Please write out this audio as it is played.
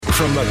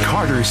From the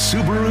Carter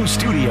Subaru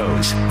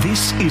Studios,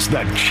 this is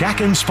the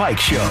Jack and Spike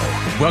Show.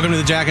 Welcome to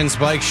the Jack and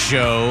Spike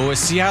Show. A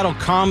Seattle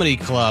Comedy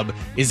Club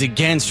is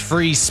against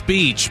free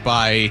speech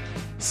by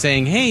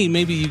saying, hey,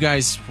 maybe you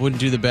guys wouldn't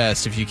do the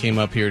best if you came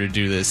up here to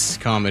do this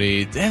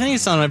comedy. I think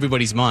it's on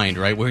everybody's mind,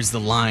 right? Where's the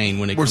line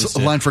when it comes to... Where's the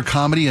line for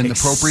comedy and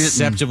appropriate?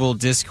 Acceptable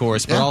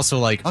discourse, but also,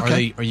 like,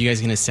 okay. Are you guys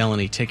going to sell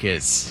any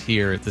tickets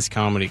here at this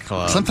comedy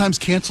club? Sometimes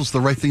cancel's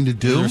the right thing to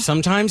do.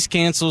 Sometimes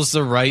cancel's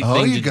the right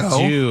thing to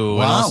do.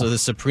 Wow. And also the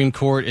Supreme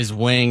Court is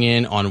weighing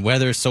in on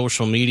whether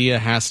social media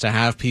has to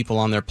have people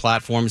on their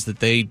platforms that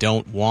they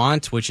don't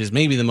want, which is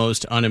maybe the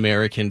most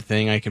un-American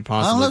thing I could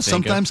possibly think of.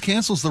 Sometimes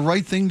cancel's the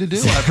right thing to do.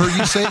 I've heard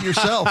you say it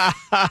yourself.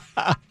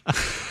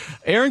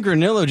 Aaron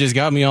Granillo just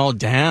got me all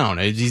down.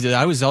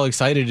 I was all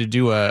excited to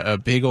do a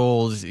big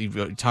old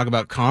talk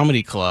about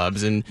comedy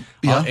clubs, and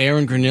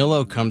Aaron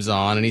Granillo comes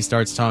on and he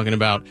starts talking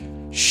about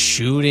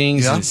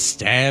shootings and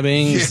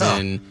stabbings,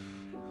 and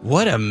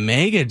what a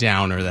mega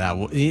downer that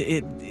was.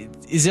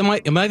 Am I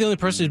the only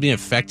person who's being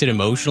affected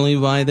emotionally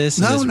by this?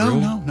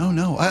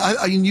 No.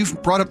 I mean,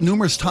 you've brought up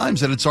numerous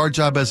times that it's our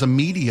job as a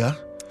media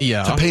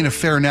to paint a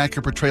fair and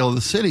accurate portrayal of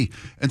the city,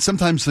 and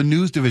sometimes the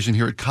news division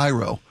here at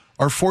Cairo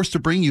are forced to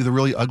bring you the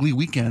really ugly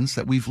weekends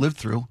that we've lived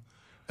through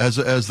as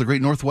the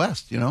Great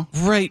Northwest, you know?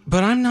 Right,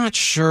 but I'm not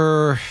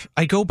sure.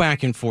 I go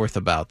back and forth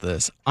about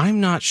this. I'm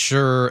not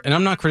sure, and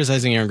I'm not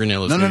criticizing Aaron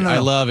Granillo. No. I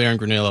love Aaron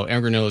Granillo.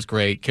 Aaron Granillo is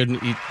great.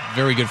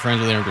 Very good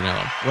friends with Aaron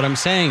Granillo. What I'm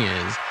saying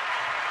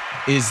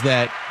is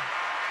that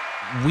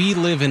we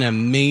live in a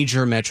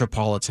major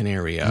metropolitan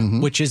area,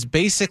 which is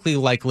basically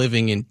like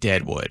living in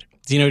Deadwood.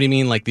 Do you know what I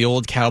mean? Like the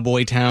old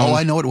cowboy town. Oh,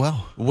 I know it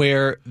well.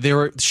 Where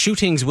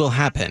shootings will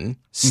happen,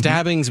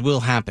 stabbings will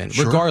happen,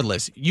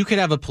 regardless. You could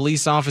have a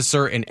police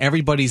officer in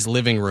everybody's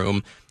living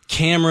room,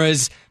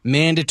 cameras,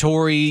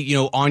 mandatory,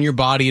 on your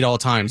body at all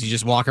times. You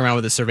just walk around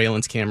with a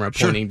surveillance camera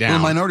pointing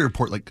down. A Minority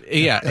Report,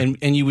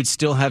 and you would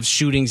still have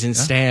shootings and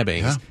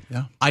stabbings.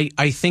 Yeah.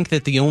 I think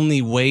that the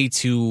only way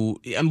to,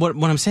 and what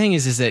I'm saying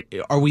is that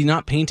are we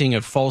not painting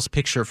a false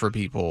picture for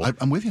people?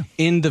 I'm with you.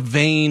 In the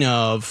vein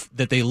of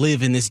that they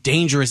live in this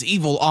dangerous,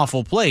 evil,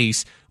 awful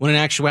place, when in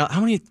actuality,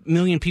 how many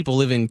million people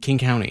live in King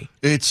County?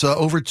 It's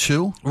over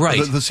 2. Right.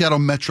 The Seattle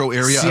metro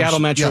area.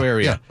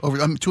 Area. Yeah. Over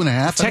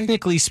 2.5.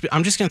 Technically,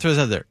 I'm just going to throw this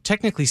out there.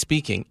 Technically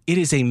speaking, it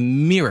is a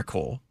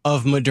miracle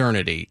of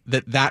modernity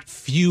that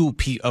few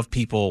of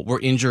people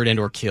were injured and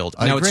or killed.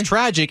 Now, it's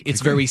tragic.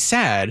 It's very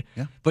sad.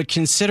 Yeah. But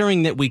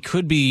considering that we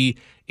could be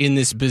in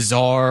this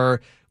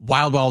bizarre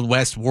Wild Wild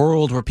West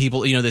world where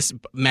people, this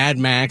Mad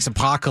Max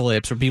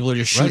apocalypse where people are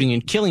just shooting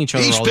and killing each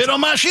other. He spit on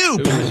my shoe.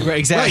 Right,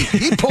 exactly.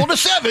 Right. He pulled a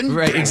 7.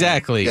 Right,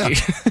 exactly. Yeah.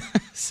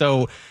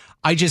 So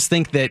I just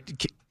think that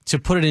to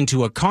put it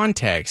into a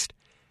context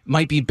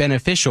might be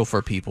beneficial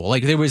for people.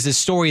 Like there was this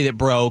story that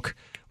broke,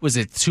 was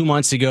it 2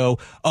 months ago?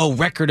 Oh,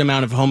 record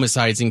amount of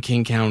homicides in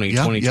King County,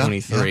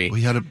 2023. Yeah.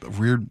 We had a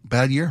weird,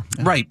 bad year.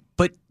 Yeah. Right.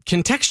 But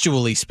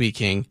contextually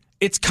speaking,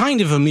 it's kind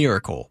of a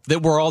miracle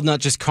that we're all not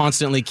just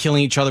constantly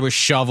killing each other with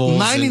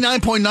shovels.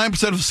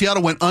 99.9% of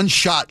Seattle went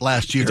unshot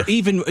last year.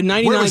 Even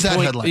 99. Where was that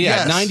headline?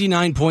 Yeah, yes.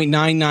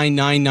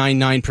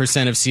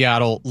 99.99999% of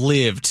Seattle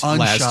lived unshot,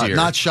 last year.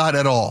 Not shot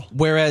at all.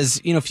 Whereas,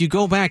 if you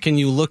go back and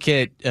you look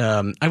at,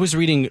 I was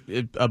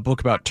reading a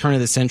book about turn of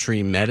the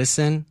century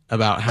medicine,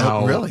 about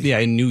how,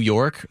 in New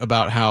York,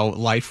 about how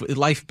life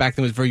back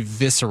then was very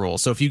visceral.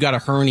 So if you got a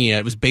hernia,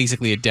 it was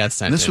basically a death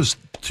sentence. This was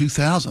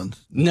 2000.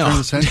 No. Turn of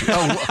the century.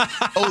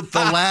 The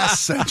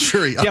last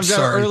century. I'm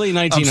sorry. Early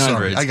 1900s. I'm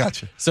sorry. I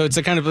got you. So it's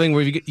a kind of thing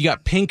where you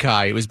got pink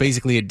eye, it was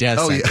basically a death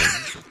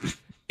sentence. Yeah.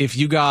 If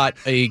you got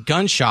a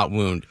gunshot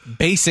wound,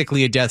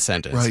 basically a death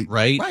sentence.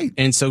 Right.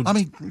 And so,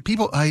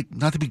 people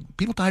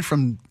died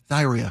from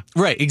diarrhea.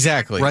 Right.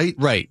 Exactly.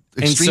 Right.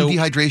 Extreme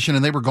dehydration,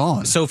 and they were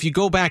gone. So if you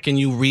go back and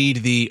you read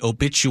the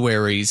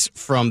obituaries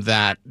from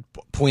that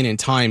point in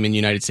time in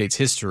United States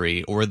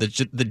history, or the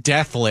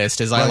death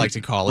list, as I like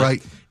to call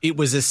it, it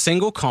was a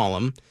single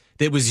column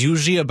that was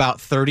usually about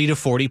 30 to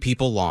 40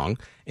 people long,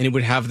 and it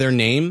would have their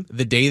name,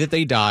 the day that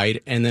they died,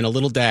 and then a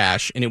little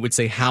dash, and it would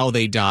say how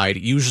they died,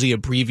 usually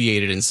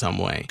abbreviated in some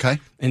way. Okay.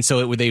 And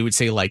so they would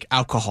say like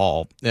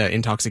alcohol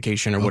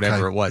intoxication or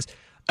whatever it was.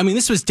 I mean,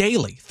 this was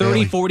daily,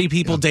 30, 40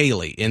 people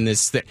daily in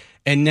this.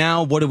 And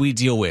now what do we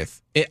deal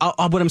with?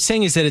 What I'm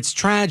saying is that it's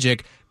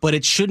tragic, but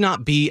it should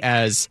not be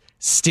as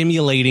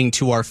stimulating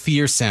to our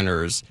fear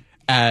centers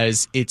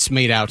as it's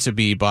made out to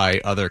be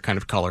by other kind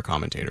of color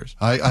commentators.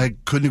 I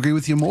couldn't agree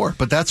with you more,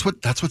 but that's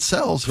what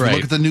sells. If you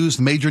look at the news,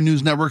 the major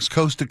news networks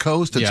coast to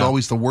coast, it's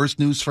always the worst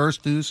news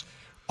first news.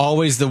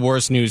 Always the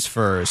worst news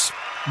first,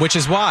 which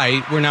is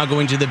why we're now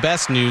going to the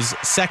best news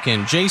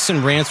second.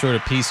 Jason Rance wrote a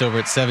piece over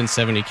at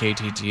 770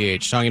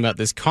 KTTH talking about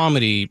this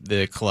comedy,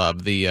 the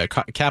club, the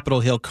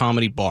Capitol Hill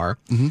Comedy Bar,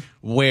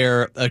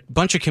 where a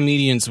bunch of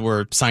comedians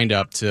were signed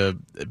up to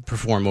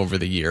perform over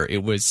the year.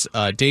 It was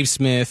Dave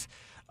Smith,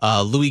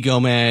 Louis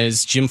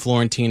Gomez, Jim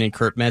Florentine, and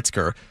Kurt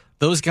Metzger.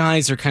 Those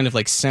guys are kind of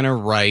like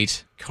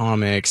center-right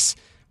comics,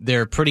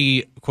 They're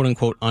pretty,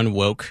 quote-unquote,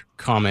 unwoke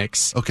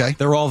comics. Okay.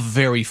 They're all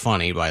very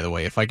funny, by the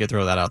way, if I could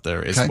throw that out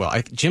there as well.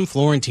 Jim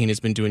Florentine has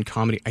been doing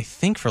comedy, I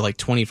think, for like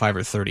 25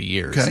 or 30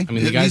 years. Okay. I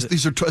mean, the guys...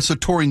 It's a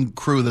touring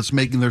crew that's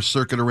making their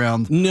circuit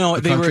around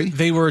the country?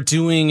 They were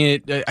doing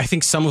it... I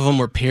think some of them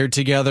were paired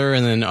together,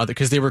 and then other...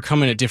 Because they were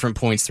coming at different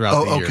points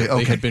throughout the year.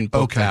 They had been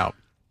booked out.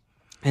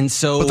 And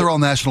so... But they're all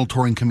national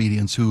touring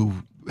comedians who...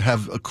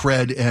 have a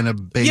cred and a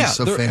base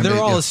of fan base.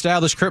 They're all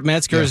established. Kurt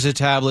Metzger is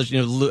established.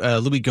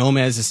 Louis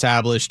Gomez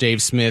established.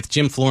 Dave Smith,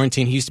 Jim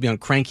Florentine. He used to be on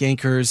Crank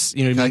Yankers.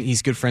 You know what I mean?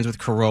 He's good friends with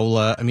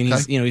Corolla. I mean,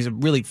 he's a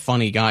really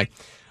funny guy.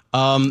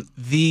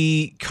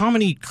 The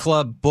comedy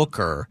club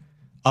booker,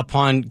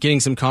 upon getting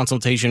some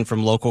consultation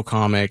from local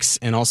comics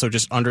and also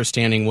just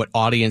understanding what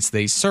audience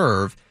they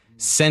serve,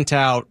 sent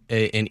out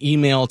an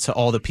email to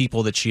all the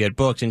people that she had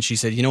booked, and she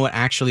said, you know what?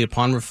 Actually,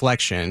 upon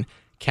reflection,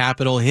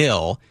 Capitol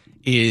Hill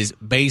is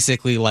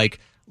basically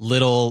like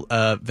little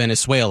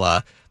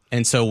Venezuela,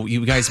 and so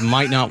you guys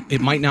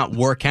it might not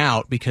work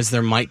out because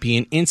there might be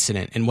an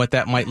incident, and what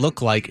that might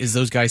look like is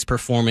those guys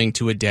performing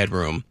to a dead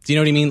room. Do you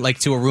know what I mean? Like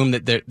to a room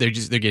that they're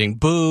getting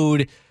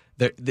booed.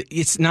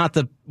 It's not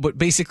but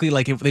basically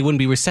like if they wouldn't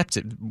be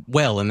receptive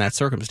well in that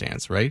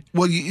circumstance, right?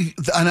 Well,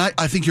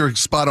 I think you're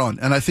spot on,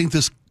 and I think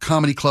this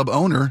comedy club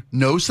owner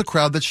knows the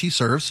crowd that she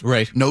serves,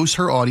 right? Knows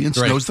her audience,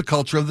 knows the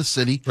culture of the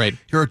city, right?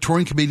 Here are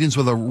touring comedians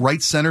with a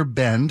right center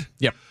bend.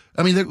 Yep.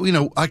 I mean,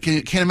 I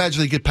can't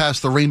imagine they get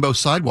past the rainbow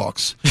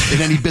sidewalks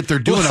in any bit they're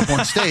doing up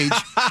on stage.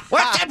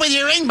 What's up with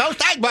your rainbow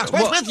sidewalks?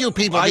 What's with you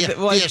people? Do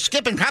you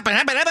skip and hop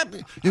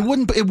and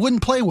It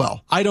wouldn't play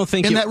well. I don't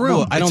think in that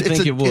room. I don't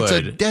think it would. It's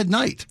a dead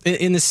night.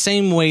 In the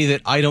same way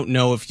that I don't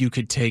know if you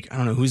could take, I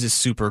don't know who's a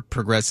super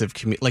progressive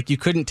like you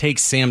couldn't take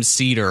Sam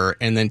Cedar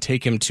and then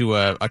take him to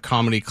a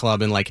comedy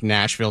club in like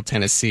Nashville,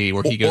 Tennessee,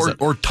 where he goes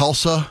or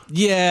Tulsa.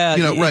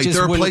 Yeah, right.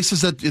 There are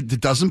places that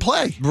it doesn't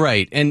play.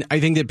 Right, and I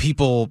think that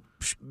people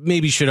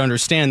maybe should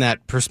understand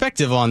that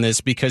perspective on this,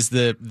 because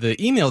the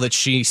email that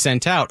she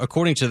sent out,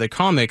 according to the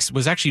comics,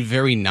 was actually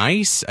very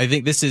nice. I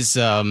think this is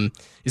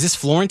this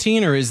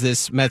Florentine or is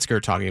this Metzger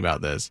talking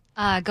about this?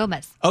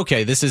 Gomez.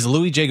 Okay, this is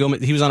Louis J.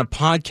 Gomez. He was on a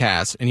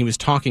podcast and he was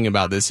talking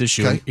about this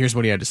issue. Okay. Here's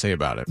what he had to say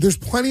about it. There's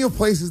plenty of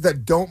places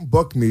that don't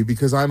book me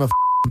because I'm a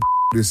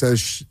who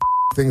says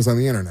things on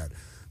the internet.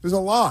 There's a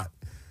lot.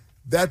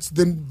 That's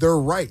their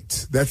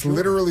right. That's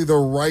literally the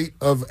right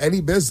of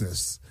any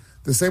business.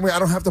 The same way I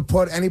don't have to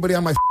put anybody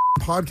on my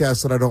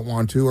podcast that I don't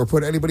want to, or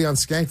put anybody on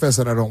Skankfest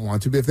that I don't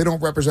want to, but if they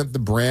don't represent the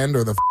brand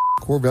or the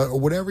core value or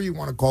whatever you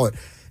want to call it,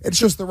 it's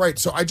just the right.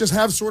 So I just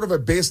have sort of a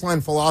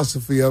baseline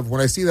philosophy of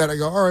when I see that, I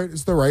go, all right,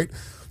 it's the right.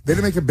 They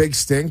didn't make a big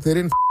stink. They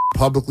didn't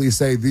publicly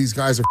say these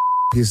guys are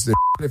pieces of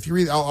shit. If you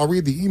read, I'll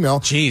read the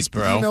email. Jeez,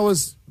 bro. The email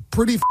is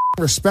pretty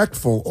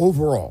respectful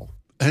overall.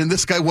 And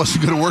this guy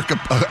wasn't going to work a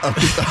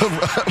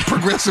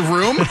progressive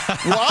room?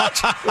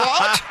 What?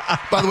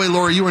 By the way,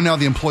 Laura, you are now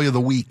the employee of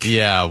the week.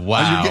 Yeah,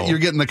 wow. You're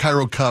getting the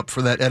Cairo Cup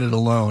for that edit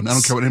alone. I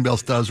don't care what anybody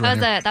else does right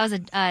now. That was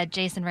a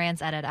Jason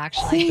Rantz edit,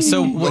 actually.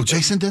 So,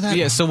 Jason did that?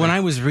 Yeah, so when I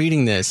was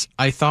reading this,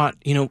 I thought,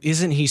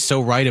 isn't he so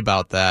right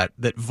about that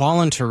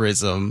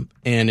voluntarism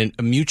and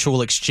a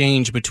mutual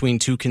exchange between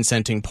two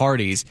consenting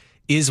parties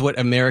is what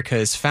America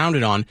is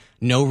founded on.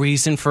 No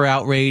reason for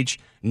outrage,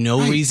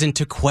 no reason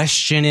to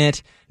question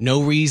it,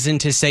 no reason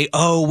to say,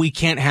 oh, we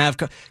can't have...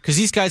 Because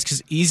these guys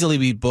could easily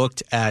be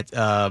booked at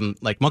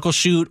like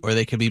Muckleshoot, or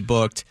they could be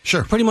booked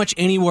pretty much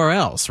anywhere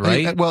else,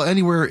 right? Well,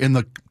 anywhere in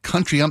the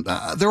country.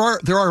 There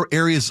are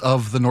areas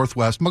of the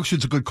Northwest.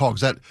 Muckleshoot's a good call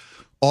because that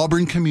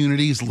Auburn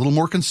community is a little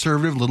more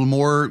conservative, a little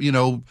more, I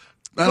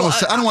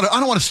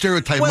don't want to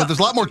stereotype, but there's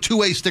a lot more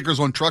two-way stickers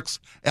on trucks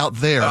out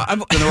there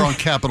than there are on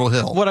Capitol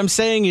Hill. What I'm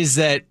saying is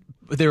that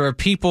there are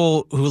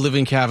people who live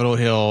in Capitol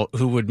Hill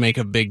who would make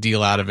a big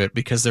deal out of it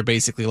because they're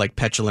basically like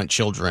petulant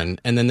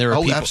children. And then there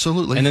are people,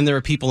 absolutely. And then there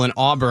are people in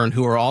Auburn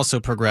who are also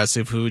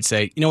progressive who would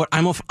say, you know what,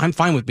 I'm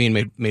fine with being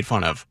made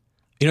fun of.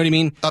 You know what I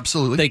mean?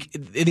 Absolutely. Like,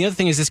 the other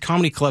thing is this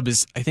comedy club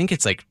is, I think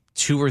it's like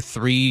 2 or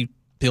 3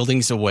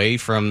 buildings away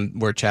from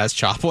where Chaz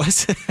Chop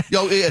was.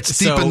 It's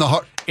deep in the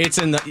heart. It's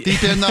in the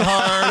deep in the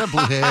heart of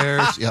blue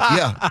hairs.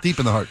 Yeah, deep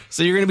in the heart.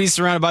 So you're going to be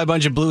surrounded by a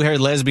bunch of blue-haired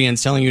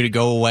lesbians telling you to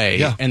go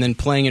away, and then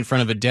playing in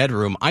front of a dead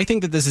room. I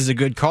think that this is a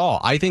good call.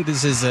 I think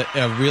this is a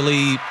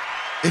really...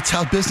 It's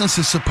how business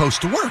is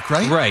supposed to work,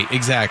 right? Right,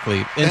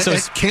 exactly. And so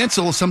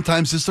cancel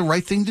sometimes is the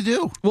right thing to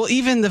do. Well,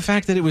 even the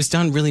fact that it was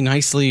done really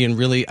nicely and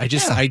really, I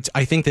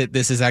think that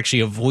this is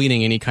actually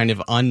avoiding any kind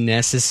of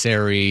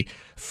unnecessary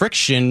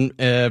friction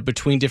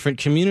between different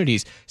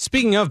communities.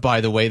 Speaking of,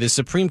 by the way, the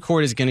Supreme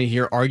Court is going to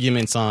hear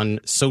arguments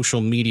on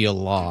social media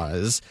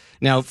laws.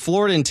 Now,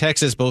 Florida and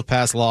Texas both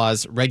passed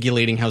laws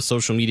regulating how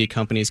social media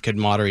companies could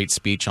moderate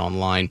speech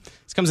online.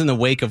 This comes in the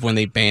wake of when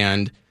they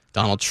banned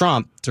Donald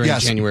Trump during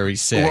January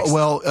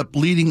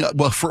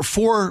 6th.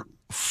 For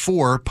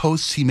four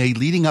posts he made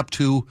leading up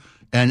to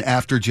and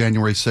after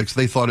January 6th,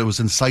 they thought it was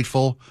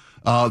insightful.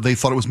 They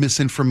thought it was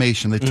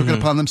misinformation. They took it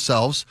upon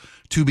themselves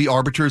to be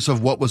arbiters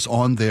of what was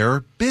on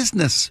their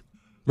business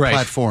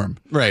platform.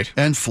 Right.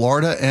 And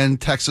Florida and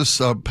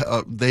Texas,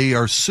 they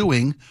are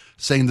suing,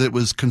 saying that it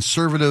was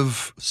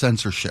conservative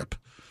censorship.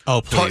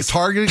 Oh, please.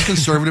 Targeted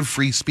conservative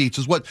free speech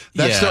is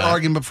that's their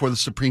argument before the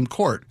Supreme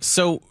Court.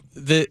 So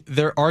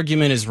their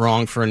argument is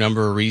wrong for a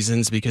number of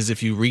reasons, because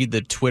if you read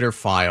the Twitter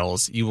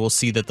files, you will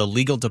see that the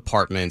legal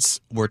departments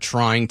were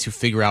trying to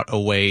figure out a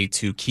way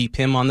to keep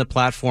him on the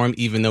platform,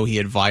 even though he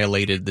had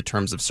violated the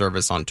terms of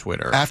service on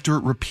Twitter. After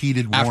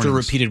repeated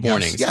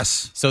warnings.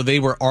 Yes. So they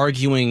were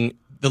arguing,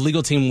 the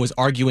legal team was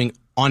arguing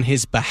on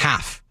his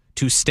behalf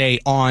to stay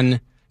on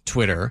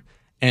Twitter.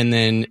 And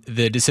then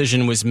the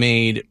decision was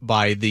made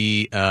by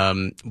the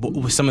some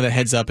of the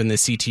heads up in the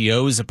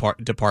CTO's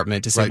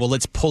department to say, well,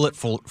 let's pull it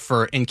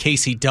for in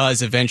case he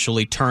does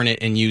eventually turn it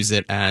and use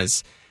it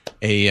as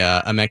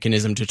a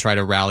mechanism to try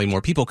to rally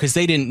more people, because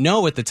they didn't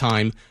know at the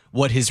time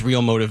what his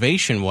real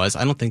motivation was.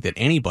 I don't think that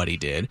anybody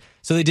did.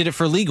 So they did it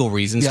for legal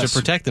reasons to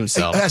protect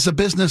themselves. As a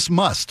business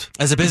must.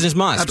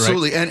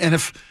 Absolutely. Right? And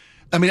if,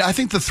 I mean, I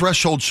think the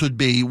threshold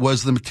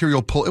was the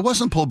material pulled. It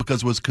wasn't pulled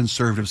because it was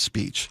conservative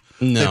speech.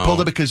 No. They pulled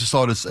it because they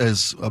saw it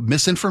as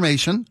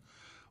misinformation,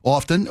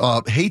 often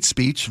hate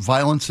speech,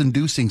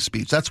 violence-inducing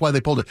speech. That's why they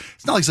pulled it.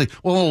 It's not like say,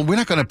 well, we're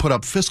not going to put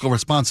up fiscal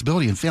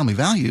responsibility and family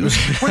values.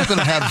 We're not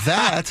going to have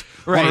that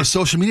on our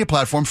social media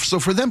platform. So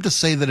for them to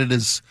say that it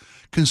is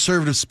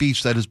conservative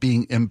speech that is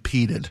being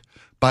impeded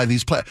by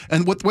these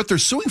and what they're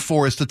suing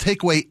for is to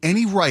take away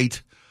any right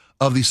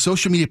of these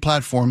social media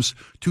platforms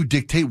to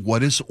dictate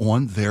what is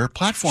on their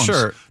platforms.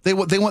 Sure, they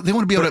want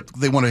to be able to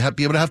be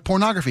able to have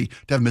pornography,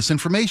 to have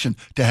misinformation,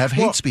 to have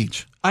hate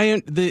speech.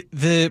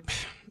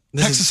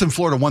 Texas and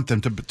Florida want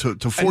them to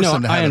force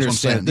them to have. I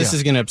understand. This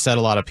is going to upset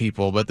a lot of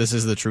people, but this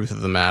is the truth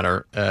of the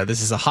matter.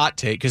 This is a hot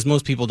take because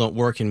most people don't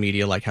work in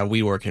media like how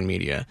we work in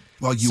media.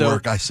 Well,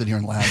 work. I sit here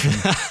and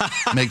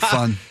laugh and make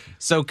fun.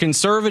 So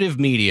conservative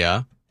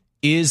media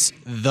is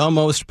the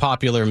most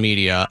popular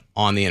media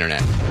on the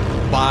internet.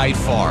 By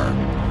far,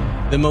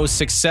 the most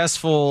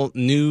successful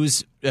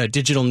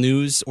digital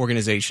news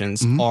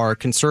organizations are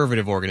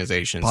conservative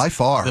organizations. By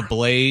far. The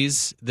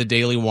Blaze, the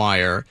Daily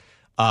Wire,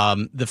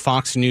 the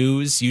Fox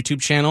News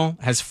YouTube channel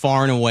has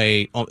far and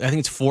away, I think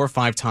it's 4 or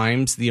 5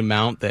 times the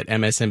amount that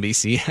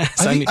MSNBC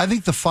has. I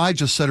think the Five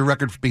just set a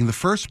record for being the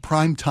first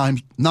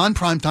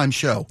non-primetime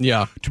show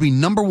to be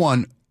number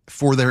one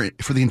for the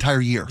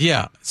entire year.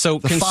 Yeah. So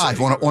the Five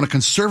on a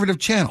conservative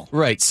channel.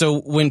 Right.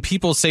 So when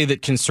people say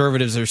that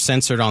conservatives are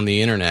censored on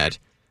the internet,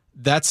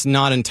 that's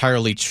not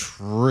entirely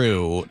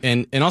true.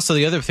 And also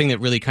the other thing that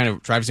really kind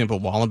of drives me up a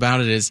wall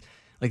about it is,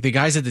 like, the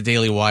guys at the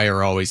Daily Wire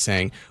are always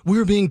saying,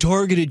 we're being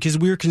targeted because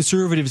we're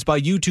conservatives by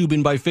YouTube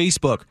and by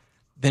Facebook.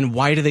 Then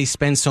why do they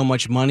spend so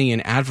much money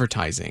in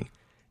advertising?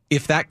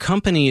 If that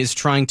company is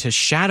trying to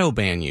shadow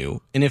ban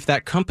you, and if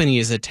that company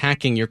is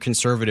attacking your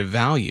conservative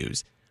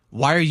values,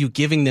 why are you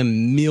giving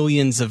them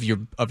millions of your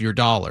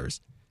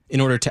dollars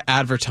in order to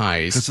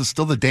advertise? Because it's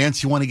still the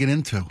dance you want to get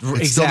into.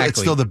 Exactly.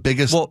 It's still the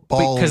biggest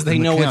ball because they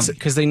in know the camp.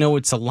 because they know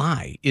it's a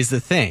lie is the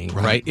thing,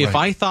 right? If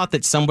I thought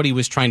that somebody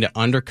was trying to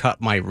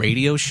undercut my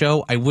radio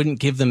show, I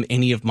wouldn't give them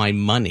any of my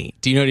money.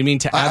 Do you know what I mean?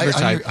 To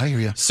advertise. I hear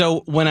you.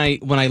 So when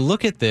I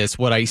look at this,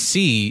 what I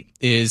see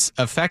is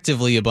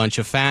effectively a bunch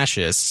of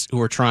fascists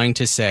who are trying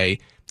to say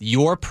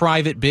your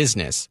private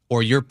business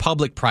or your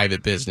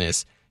public-private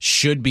business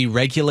should be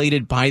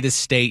regulated by the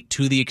state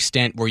to the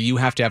extent where you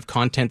have to have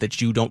content that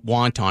you don't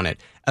want on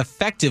it.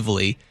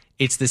 Effectively,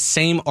 it's the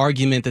same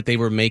argument that they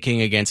were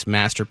making against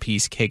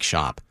Masterpiece Cake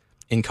Shop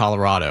in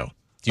Colorado.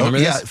 Do you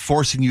remember this? Yeah,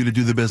 forcing you to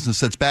do the business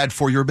that's bad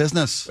for your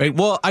business. Right.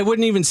 Well, I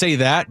wouldn't even say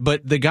that,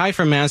 but the guy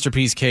from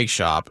Masterpiece Cake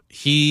Shop,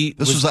 This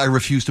was I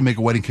refuse to make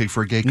a wedding cake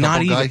for a gay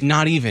couple guy?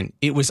 Not even.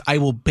 It was, I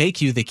will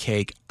bake you the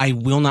cake. I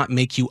will not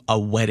make you a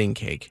wedding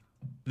cake.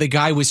 The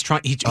guy was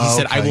trying, he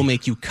said, I will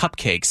make you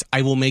cupcakes.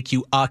 I will make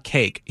you a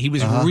cake. He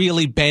was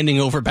really bending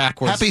over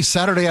backwards. Happy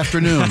Saturday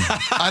afternoon.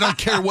 I don't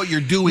care what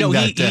you're doing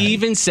that day. He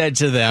even said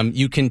to them,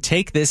 you can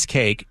take this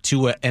cake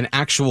to an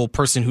actual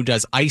person who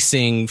does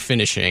icing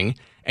finishing,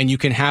 and you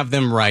can have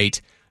them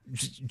write,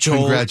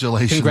 Joel,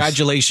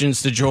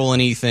 congratulations to Joel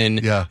and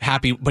Ethan. Yeah.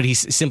 Happy. But he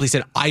simply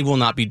said, I will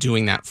not be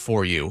doing that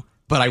for you.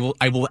 But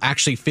I will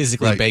actually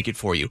physically bake it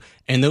for you.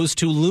 And those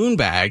two loon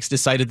bags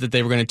decided that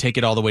they were going to take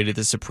it all the way to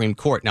the Supreme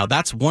Court. Now,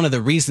 that's one of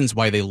the reasons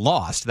why they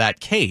lost that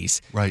case,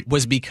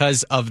 was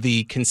because of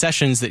the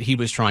concessions that he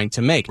was trying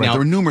to make. Right. Now, there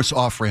were numerous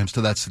off-ramps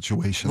to that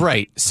situation.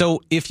 Right. So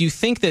if you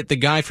think that the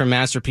guy from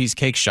Masterpiece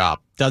Cake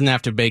Shop doesn't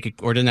have to bake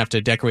or doesn't have to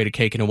decorate a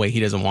cake in a way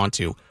he doesn't want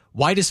to,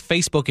 why does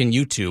Facebook and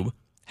YouTube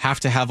have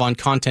to have on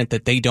content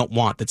that they don't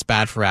want that's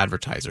bad for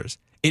advertisers?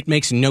 It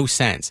makes no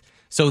sense.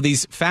 So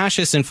these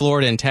fascists in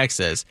Florida and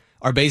Texas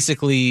are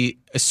basically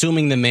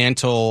assuming the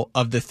mantle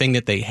of the thing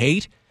that they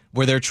hate,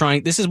 where they're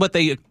trying, this is what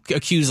they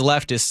accuse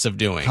leftists of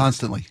doing.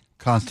 Constantly.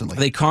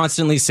 They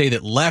constantly say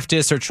that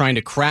leftists are trying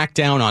to crack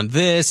down on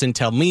this and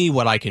tell me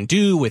what I can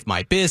do with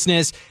my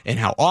business and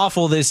how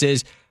awful this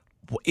is.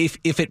 If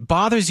it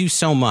bothers you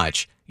so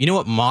much, you know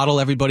what model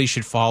everybody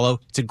should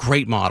follow? It's a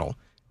great model.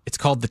 It's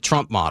called the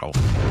Trump model.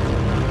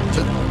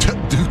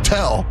 Do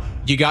tell.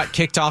 You got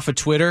kicked off of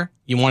Twitter?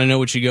 You want to know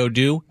what you go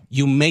do?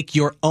 You make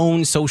your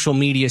own social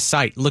media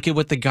site. Look at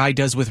what the guy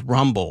does with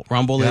Rumble.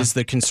 Rumble is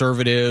the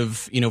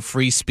conservative,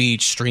 free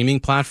speech streaming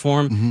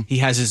platform. Mm-hmm. He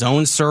has his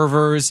own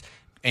servers.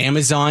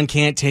 Amazon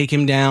can't take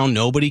him down.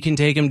 Nobody can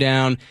take him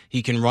down.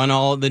 He can run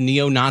all the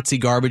neo-Nazi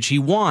garbage he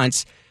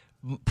wants.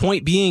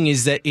 Point being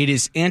is that it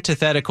is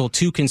antithetical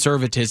to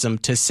conservatism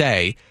to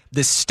say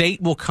the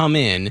state will come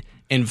in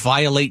and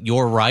violate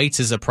your rights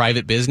as a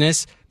private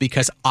business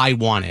because I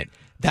want it.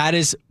 That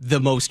is the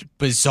most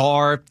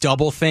bizarre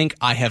doublethink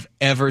I have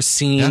ever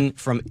seen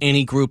from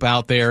any group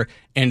out there.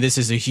 And this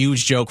is a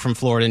huge joke from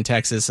Florida and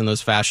Texas, and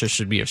those fascists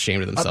should be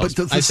ashamed of themselves.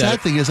 But the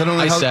sad thing is, I don't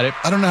know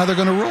how they're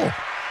going to rule.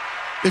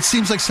 It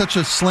seems like such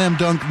a slam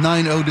dunk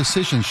 9-0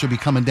 decision should be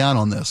coming down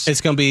on this.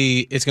 It's going to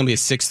be a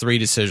 6-3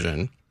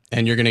 decision,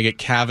 and you're going to get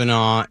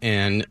Kavanaugh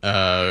and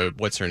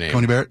what's her name?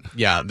 Coney Barrett?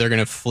 Yeah, they're going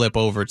to flip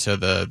over to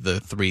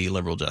the 3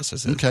 liberal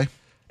justices. Okay.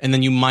 And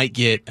then you might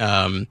get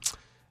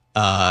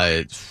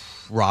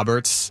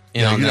Roberts.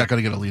 You're not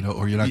going to get Alito,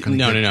 or you're not going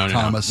to get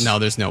Thomas. No,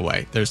 there's no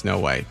way. There's no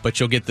way. But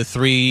you'll get the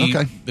 3.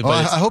 Okay.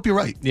 I hope you're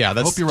right. Yeah,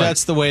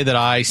 that's the way that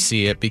I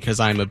see it because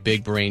I'm a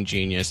big brain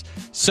genius.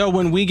 So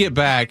when we get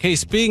back, hey,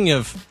 speaking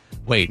of...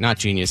 Wait, not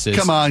geniuses.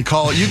 Come on,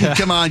 call it. You can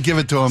come on, give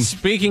it to him.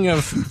 Speaking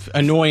of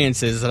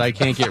annoyances that I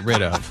can't get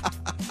rid of,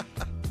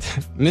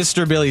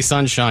 Mr. Billy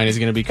Sunshine is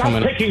going to be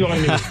coming... Stop picking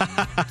on me.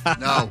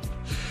 No.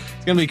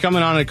 He's going to be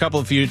coming on in a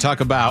couple for you to talk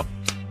about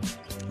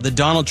the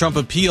Donald Trump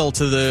appeal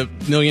to the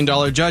 $1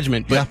 million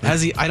judgment. But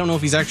has he? I don't know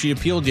if he's actually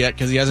appealed yet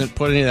because he hasn't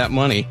put any of that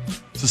money.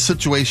 It's a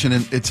situation,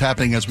 and it's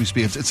happening as we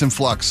speak. It's in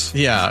flux.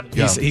 Yeah.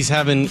 He's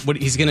having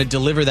he's going to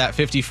deliver that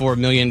 $54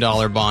 million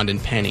bond in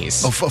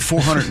pennies. Oh,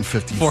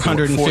 450.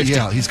 450.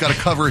 Yeah, he's got to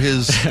cover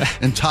his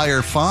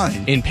entire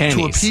fine in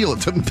pennies. To appeal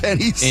it to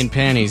pennies. In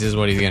pennies is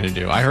what he's going to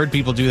do. I heard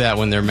people do that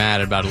when they're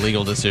mad about a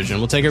legal decision.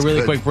 We'll take a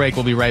really quick break.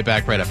 We'll be right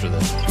back right after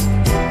this.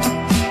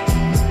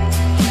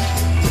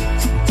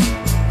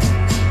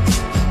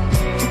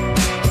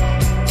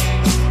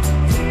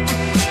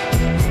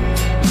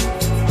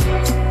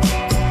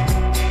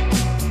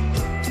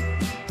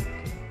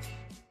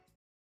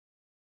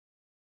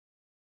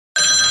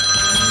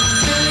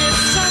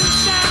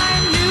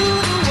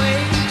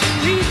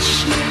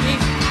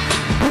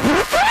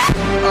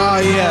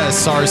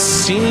 Yes, our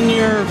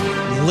senior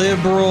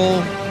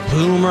liberal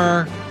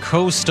boomer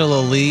coastal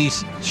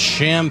elite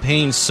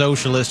champagne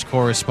socialist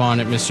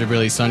correspondent, Mr.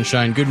 Billy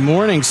Sunshine. Good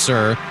morning,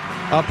 sir.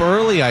 Up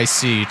early, I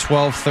see.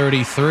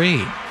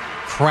 12:33,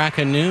 crack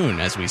a noon,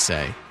 as we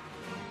say.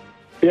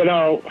 Hang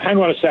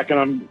on a second.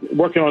 I'm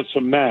working on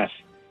some math.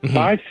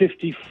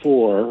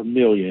 554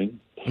 million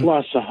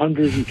plus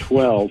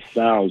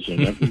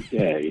 112,000 every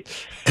day.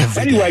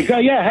 Anyway,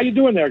 how you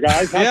doing there,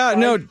 guys?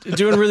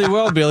 Doing really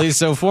well, Billy.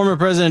 So former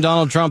President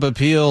Donald Trump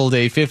appealed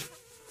a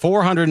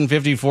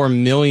 $454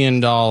 million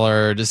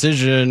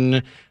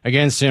decision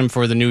against him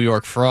for the New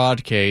York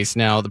fraud case.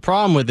 Now, the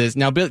problem with this...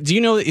 Now, Bill, do you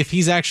know if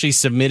he's actually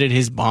submitted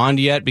his bond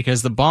yet?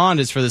 Because the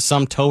bond is for the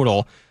sum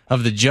total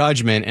of the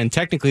judgment, and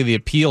technically the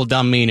appeal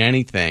doesn't mean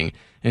anything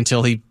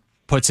until he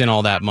puts in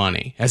all that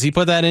money. Has he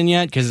put that in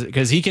yet?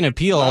 Because he can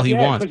appeal all he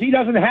wants. Because he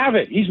doesn't have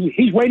it.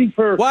 He's waiting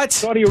for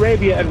Saudi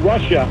Arabia and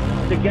Russia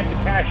to get the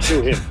cash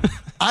to him.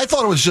 I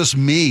thought it was just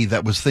me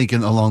that was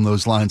thinking along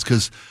those lines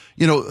because,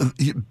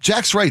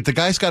 Jack's right. The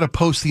guy's got to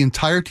post the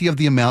entirety of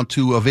the amount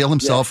to avail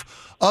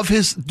himself of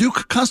his due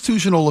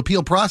constitutional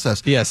appeal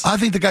process. Yes. I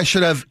think the guy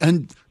should have,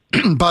 and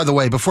by the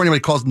way, before anybody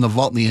calls him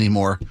Navalny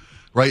anymore,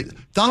 right,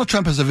 Donald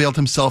Trump has availed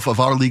himself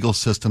of our legal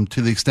system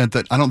to the extent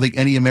that I don't think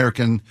any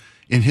American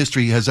in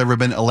history has ever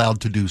been allowed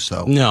to do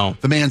so. No.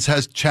 The man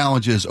has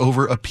challenges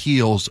over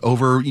appeals,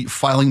 over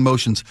filing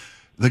motions.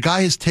 The guy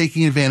is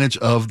taking advantage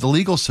of the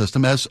legal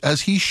system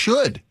as he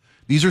should.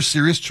 These are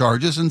serious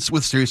charges and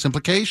with serious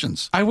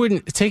implications. I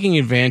wouldn't taking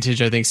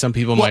advantage. I think some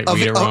people might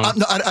read it wrong.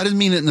 No, I didn't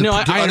mean it.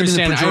 I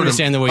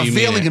understand the way you mean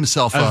it. Availing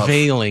himself of.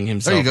 Availing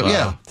himself. There you go.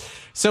 Yeah.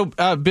 So,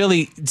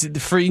 Billy,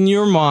 in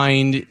your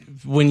mind,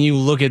 when you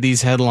look at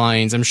these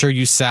headlines, I'm sure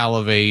you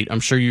salivate.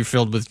 I'm sure you're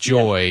filled with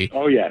joy. Yes.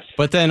 Oh, yes.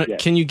 But then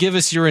can you give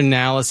us your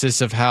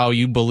analysis of how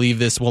you believe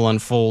this will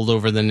unfold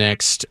over the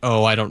next,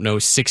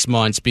 6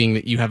 months, being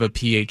that you have a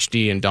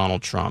PhD in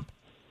Donald Trump?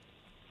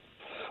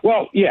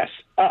 Well, yes.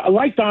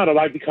 Like Donald,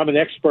 I've become an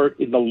expert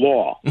in the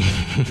law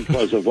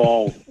because of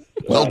all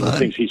the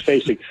things he's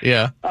facing.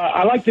 Yeah.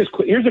 I like this.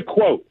 Here's a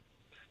quote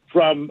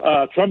from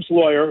Trump's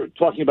lawyer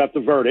talking about the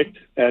verdict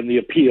and the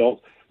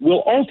appeal.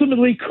 Will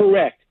ultimately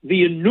correct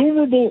the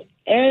innumerable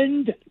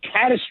and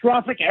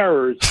catastrophic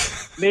errors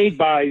made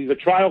by the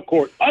trial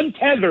court,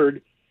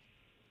 untethered,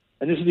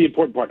 and this is the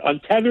important part,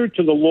 untethered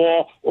to the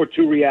law or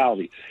to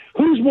reality.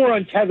 Who's more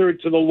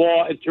untethered to the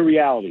law and to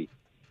reality?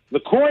 The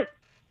court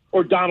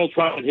or Donald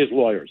Trump and his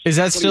lawyers. Is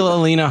that still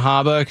Alina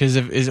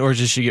Habba? Or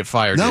does she get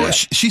fired? No,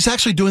 she's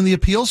actually doing the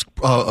appeals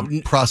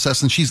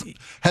process, and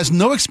has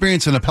no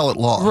experience in appellate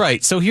law.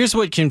 Right. So here's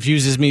what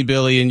confuses me,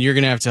 Billy, and you're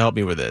going to have to help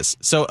me with this.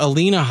 So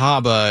Alina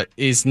Habba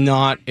is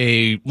not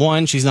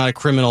she's not a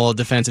criminal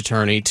defense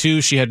attorney.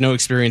 2, she had no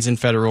experience in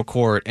federal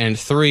court. And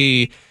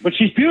 3... But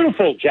she's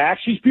beautiful, Jack.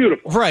 She's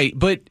beautiful. Right.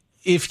 But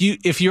if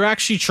you're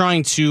actually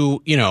trying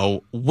to,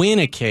 win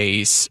a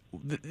case,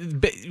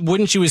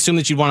 wouldn't you assume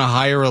that you'd want to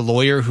hire a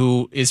lawyer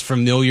who is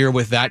familiar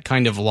with that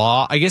kind of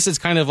law? I guess it's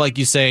kind of like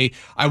you say,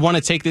 I want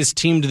to take this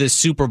team to the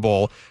Super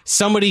Bowl.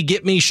 Somebody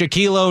get me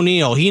Shaquille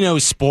O'Neal. He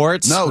knows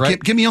sports. No, right?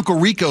 give me Uncle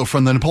Rico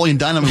from the Napoleon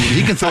Dynamite movie.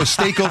 He can throw a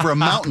stake over a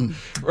mountain.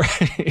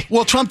 Right.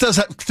 Well, Trump does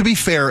have, to be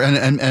fair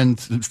and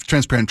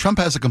transparent, Trump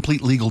has a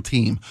complete legal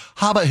team.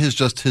 Habba is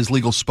just his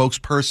legal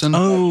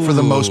spokesperson for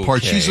the most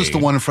part. Okay. She's just the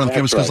one in front of the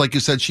cameras because, right. like you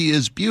said, she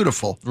is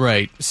beautiful.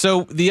 Right.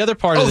 So the other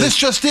part of this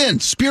just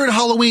in. Spirit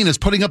Halloween is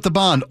putting up the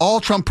bond. All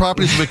Trump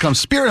properties will become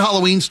Spirit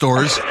Halloween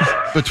stores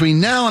between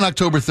now and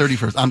October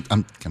 31st.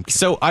 I'm kidding.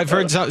 So I've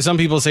heard some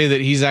people say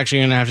that he's actually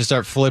going to have to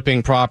start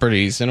flipping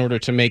properties in order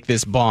to make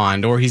this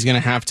bond, or he's going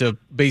to have to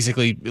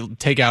basically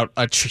take out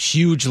a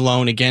huge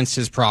loan against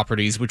his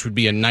properties, which would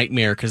be a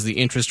nightmare because the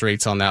interest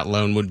rates on that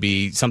loan would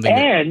be something.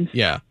 And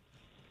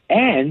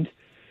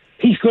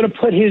he's going to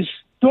put his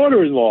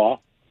daughter-in-law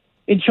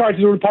in charge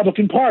of the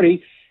Republican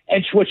Party.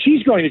 And what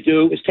she's going to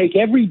do is take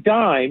every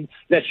dime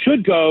that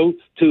should go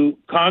to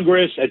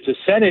Congress and to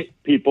Senate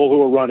people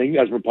who are running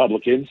as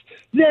Republicans.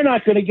 They're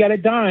not going to get a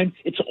dime.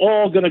 It's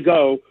all going to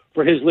go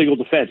for his legal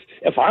defense.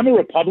 If I'm a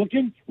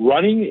Republican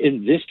running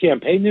in this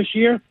campaign this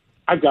year,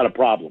 I've got a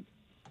problem.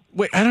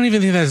 Wait, I don't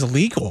even think that is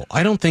legal.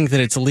 I don't think that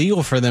it's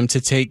legal for them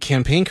to take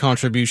campaign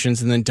contributions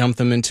and then dump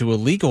them into a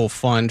legal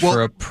fund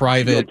for a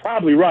private. You're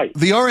probably right.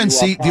 The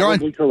RNC, you are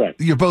probably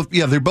correct. You're both.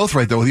 Yeah, they're both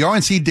right though. The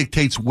RNC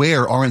dictates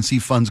where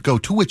RNC funds go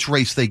to which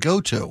race they go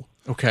to.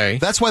 Okay,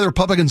 that's why the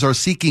Republicans are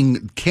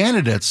seeking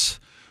candidates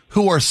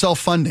who are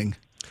self-funding.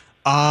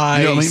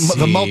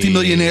 The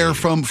multimillionaire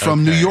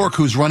from New York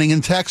who's running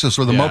in Texas,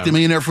 or the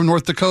multimillionaire from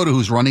North Dakota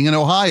who's running in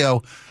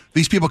Ohio.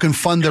 These people can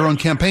fund their own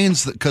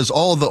campaigns because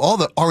all the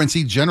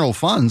RNC general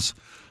funds,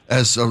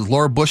 as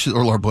Laura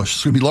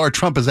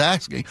Trump is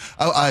asking.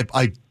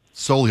 I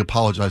solely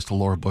apologize to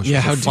Laura Bush. Yeah,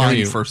 how dare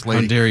you, First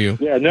Lady? How dare you?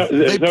 Yeah, no,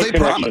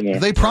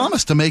 they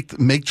promised to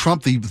make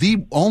Trump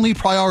the only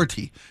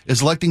priority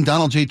is electing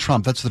Donald J.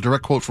 Trump. That's the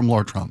direct quote from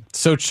Laura Trump.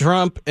 So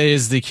Trump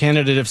is the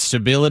candidate of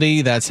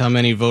stability. That's how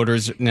many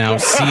voters now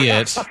see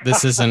it.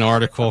 This is an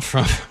article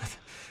from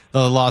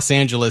the Los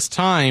Angeles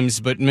Times,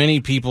 but many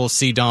people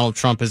see Donald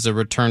Trump as a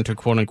return to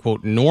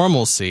quote-unquote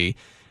normalcy,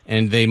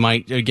 and they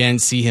might, again,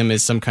 see him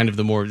as some kind of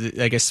the more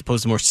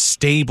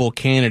stable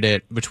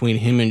candidate between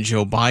him and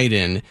Joe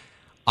Biden.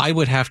 I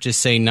would have to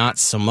say not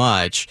so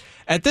much.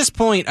 At this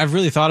point, I've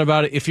really thought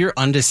about it. If you're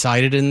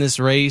undecided in this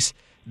race,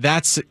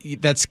 that's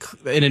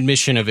an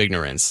admission of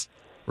ignorance.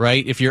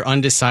 Right? If you're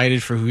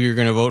undecided for who you're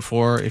going to vote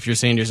for, if you're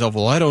saying to yourself,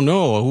 well, I don't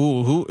know,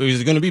 who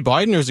is it going to be,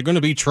 Biden or is it going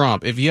to be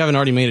Trump? If you haven't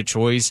already made a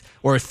choice,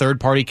 or a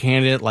third-party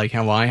candidate like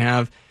how I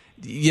have,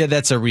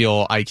 that's a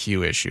real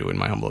IQ issue, in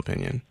my humble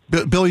opinion.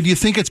 Billy, do you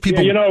think it's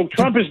people... Yeah,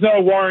 Trump is no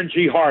Warren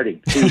G. Harding,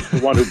 who's the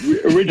one who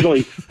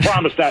originally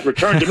promised that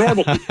return to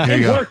normalcy.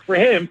 It worked for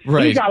him.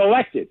 Right. He got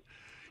elected.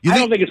 I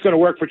don't think it's going to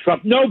work for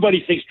Trump.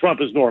 Nobody thinks Trump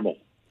is normal.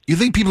 You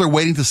think people are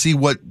waiting to see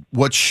what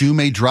shoe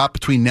may drop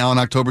between now and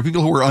October?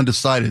 People who are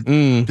undecided,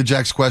 to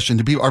Jack's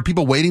question, are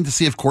people waiting to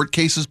see if court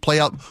cases play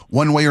out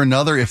one way or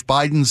another? If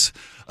Biden's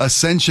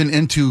ascension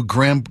into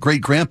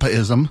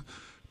great-grandpaism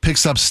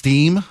picks up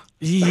steam?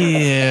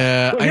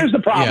 Yeah. Well, here's the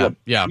problem.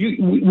 Yeah.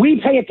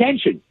 We pay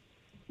attention.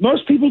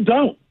 Most people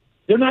don't.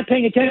 They're not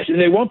paying attention.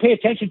 They won't pay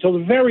attention till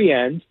the very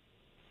end,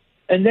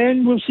 and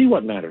then we'll see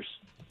what matters.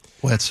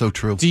 Well, that's so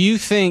true. Do you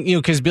think,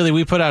 because Billy,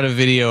 we put out a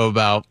video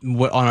about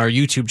on our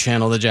YouTube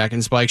channel, The Jack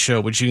and Spike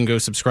Show, which you can go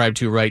subscribe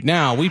to right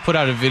now. We put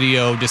out a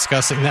video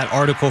discussing that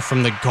article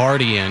from The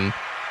Guardian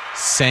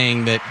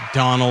saying that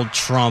Donald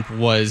Trump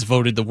was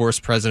voted the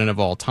worst president of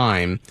all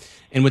time.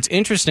 And what's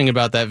interesting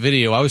about that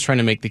video, I was trying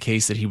to make the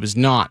case that he was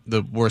not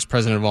the worst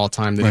president of all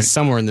time, that he's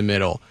somewhere in the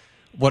middle.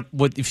 What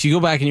if you go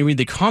back and you read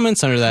the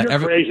comments under that,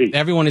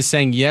 everyone is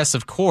saying yes,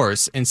 of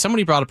course. And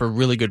somebody brought up a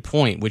really good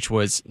point, which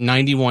was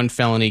 91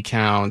 felony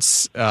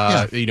counts,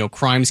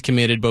 crimes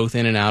committed both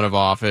in and out of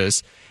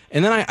office.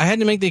 And then I had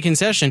to make the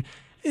concession.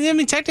 I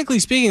mean, technically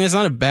speaking, it's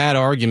not a bad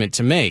argument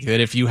to make that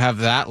if you have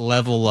that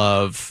level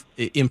of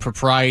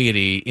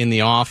impropriety in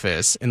the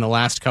office in the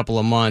last couple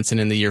of months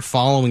and in the year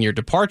following your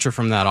departure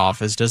from that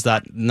office, does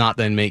that not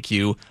then make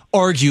you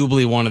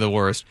arguably one of the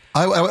worst?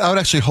 I would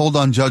actually hold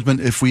on judgment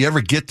if we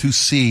ever get to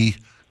see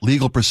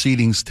legal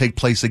proceedings take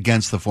place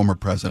against the former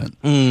president.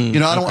 I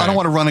don't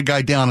want to run a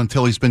guy down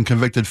until he's been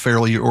convicted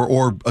fairly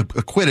or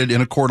acquitted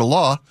in a court of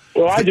law.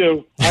 Well, I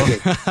do.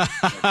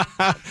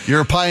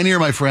 You're a pioneer,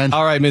 my friend.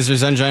 All right, Mr.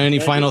 Sunshine, any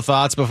final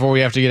thoughts before we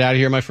have to get out of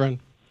here, my friend?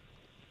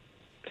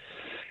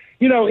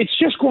 It's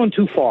just gone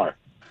too far.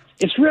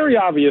 it's very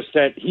obvious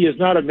that he is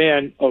not a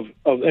man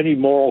of any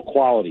moral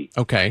quality.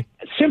 Okay.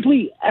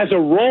 Simply as a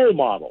role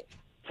model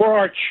for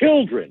our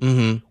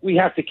children, we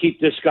have to keep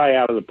this guy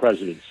out of the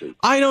presidency.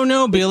 I don't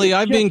know, Billy.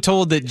 I'm being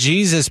told that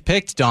Jesus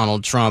picked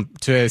Donald Trump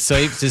to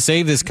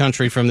save this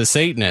country from the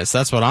Satanists.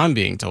 That's what I'm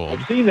being told.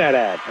 I've seen that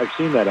ad. I've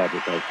seen that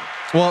advertisement.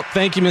 Well,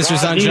 thank you, Mr.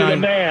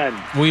 Sunshine. Man.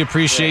 We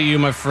appreciate you,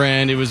 my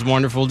friend. It was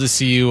wonderful to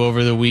see you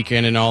over the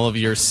weekend and all of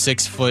your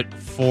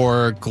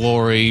 6'4"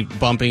 glory,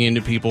 bumping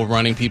into people,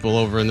 running people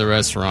over in the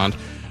restaurant.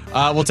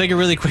 We'll take a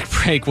really quick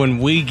break. When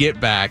we get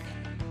back,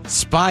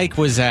 Spike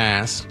was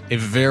asked a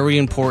very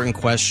important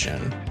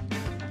question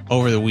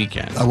over the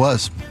weekend. I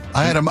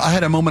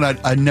had a moment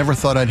I never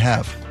thought I'd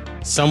have.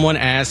 Someone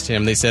asked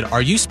him, they said,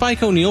 "Are you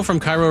Spike O'Neill from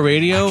Cairo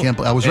Radio?"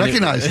 I was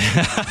recognized.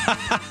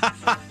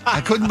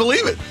 I couldn't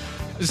believe it.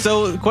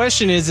 So the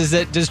question is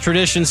that does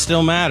tradition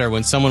still matter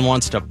when someone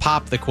wants to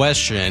pop the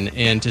question?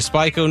 And to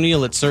Spike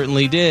O'Neill, it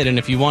certainly did. And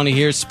if you want to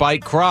hear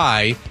Spike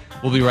cry,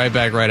 we'll be right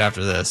back right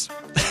after this.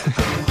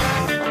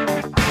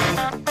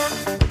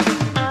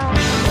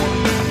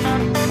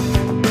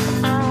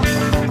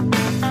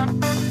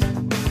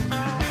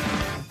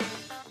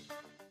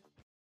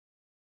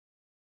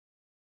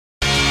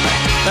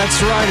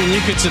 That's right, and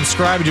you could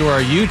subscribe to our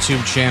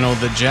YouTube channel,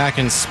 The Jack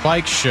and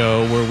Spike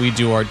Show, where we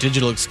do our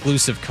digital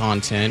exclusive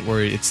content,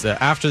 where it's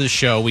after the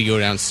show, we go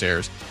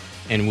downstairs,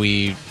 and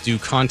we do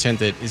content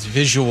that is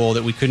visual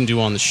that we couldn't do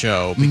on the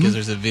show because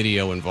there's a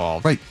video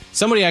involved. Right.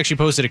 Somebody actually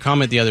posted a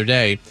comment the other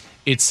day.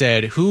 It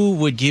said, who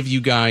would give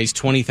you guys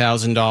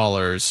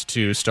 $20,000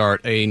 to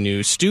start a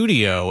new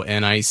studio?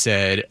 And I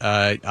said,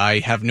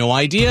 I have no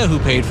idea who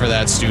paid for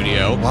that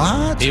studio.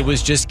 What? It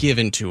was just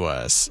given to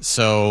us.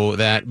 So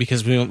that,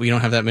 because we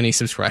don't have that many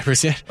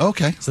subscribers yet.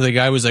 Okay. So the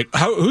guy was like,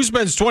 who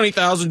spends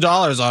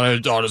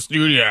 $20,000 on a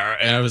studio?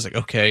 And I was like,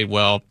 okay,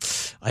 well,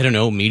 I don't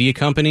know, media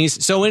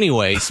companies. So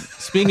anyway,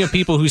 speaking of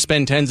people who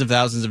spend tens of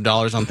thousands of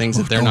dollars on things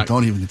that they're not.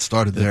 Don't even get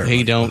started there.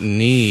 They don't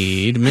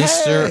need.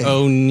 Mr.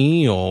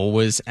 O'Neill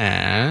was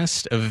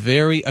asked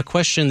a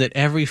question that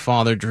every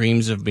father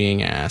dreams of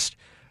being asked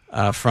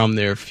from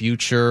their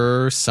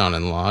future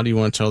son-in-law. Do you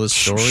want to tell the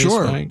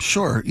story?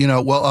 Sure. You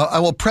know, well, I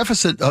will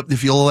preface it,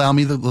 if you'll allow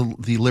me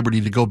the liberty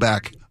to go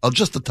back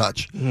just a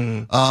touch.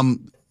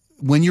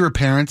 When you're a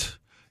parent,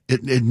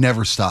 it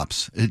never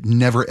stops. It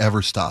never,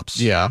 ever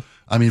stops. Yeah.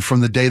 I mean, from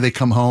the day they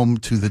come home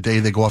to the day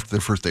they go off to their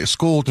first day of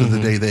school to the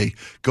day they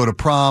go to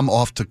prom,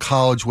 off to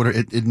college, whatever.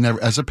 It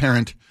never, as a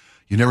parent,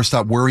 you never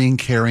stop worrying,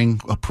 caring,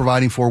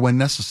 providing for when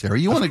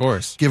necessary. You want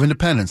to give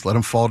independence, let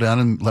them fall down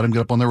and let them get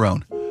up on their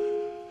own.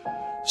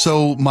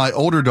 So my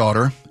older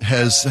daughter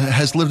has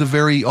lived a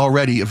very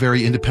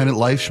independent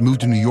life. She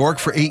moved to New York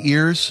for 8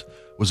 years,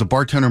 was a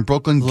bartender in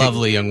Brooklyn.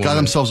 Lovely young woman. Got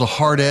themselves a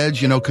hard edge,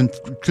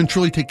 can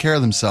truly take care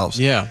of themselves.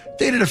 Yeah.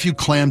 Dated a few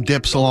clam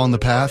dips along the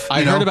path.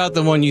 I heard about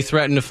the one you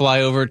threatened to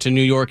fly over to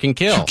New York and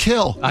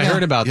kill. I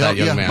heard about that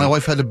young man. My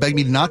wife had to beg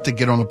me not to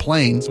get on a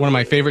plane. It's one of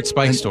my favorite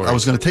Spike stories. I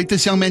was going to take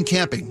this young man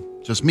camping.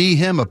 Just me,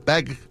 him, a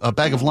bag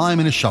of lime,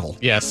 and a shovel.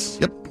 Yes.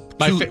 Yep.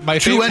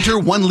 Two enter,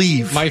 one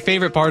leave. My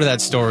favorite part of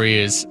that story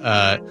is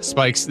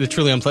Spike's the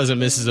truly unpleasant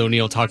Mrs.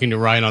 O'Neill talking to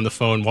Ryan on the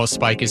phone while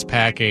Spike is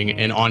packing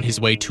and on his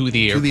way to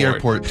the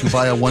airport. To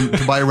buy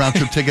a round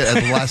trip ticket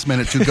at the last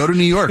minute to go to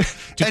New York.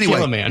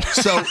 Kill a man.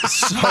 So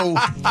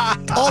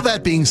all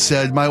that being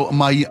said,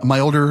 my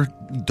older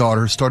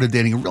daughter started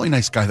dating a really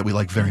nice guy that we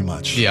like very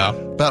much. Yeah.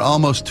 About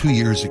almost 2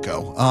 years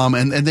ago.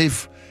 And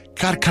they've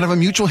got kind of a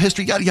mutual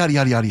history, yada, yada,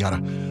 yada, yada, yada.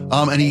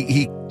 And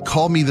he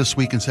called me this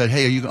week and said,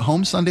 "Hey, are you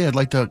home Sunday? I'd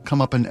like to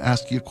come up and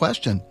ask you a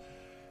question."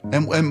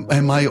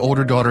 And my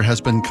older daughter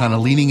has been kind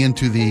of leaning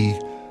into the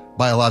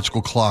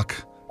biological clock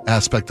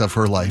aspect of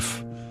her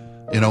life,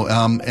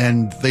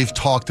 and they've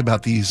talked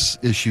about these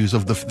issues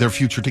of their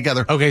future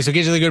together. Okay, so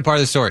get to the good part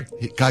of the story.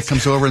 Guy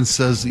comes over and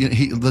says,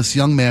 this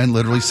young man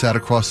literally sat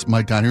across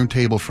my dining room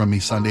table from me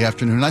Sunday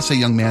afternoon. And I say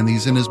young man,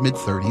 he's in his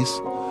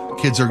mid-30s.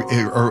 Kids are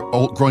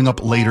growing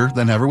up later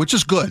than ever, which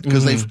is good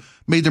because they've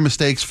made their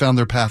mistakes, found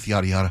their path,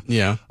 yada, yada.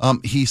 Yeah.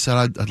 He said,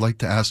 I'd like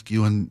to ask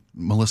you and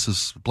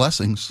Melissa's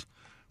blessings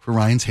for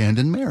Ryan's hand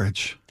in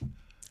marriage.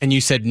 And you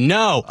said,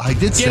 no. I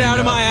did say Get out no.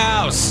 of my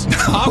house. No.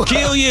 I'll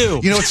kill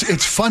you.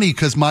 It's funny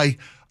because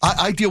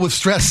I deal with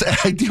stress.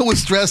 I deal with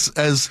stress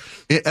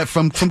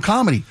from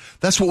comedy.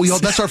 That's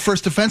that's our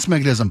first defense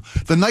mechanism.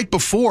 The night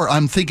before,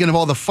 I'm thinking of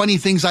all the funny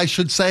things I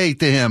should say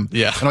to him.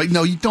 Yeah. And I'm like,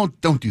 no, you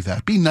don't do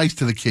that. Be nice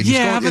to the kid.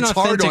 Yeah, it's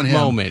hard on him.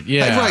 Moment.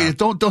 Yeah. Right.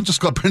 Don't just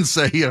go up and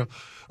say,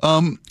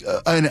 and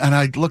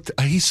I looked,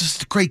 he's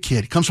just a great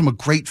kid. He comes from a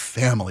great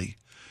family.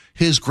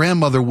 His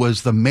grandmother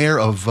was the mayor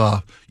of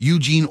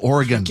Eugene,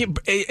 Oregon.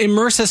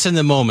 Immerse us in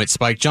the moment,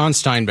 Spike. John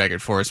Steinbeck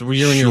it for us.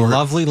 You're in your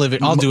lovely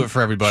living. I'll do it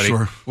for everybody.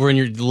 Sure. We're in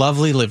your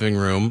lovely living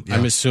room. Yeah.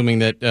 I'm assuming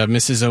that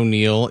Mrs.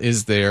 O'Neill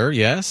is there.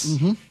 Yes,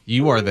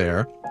 You are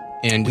there,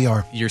 and we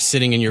are. You're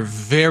sitting in your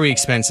very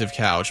expensive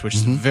couch, which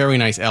is a very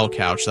nice L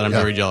couch that I'm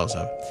very jealous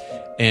of.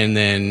 And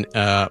then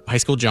high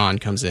school John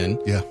comes in.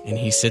 Yeah. And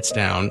he sits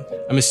down.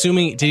 I'm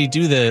assuming, did he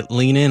do the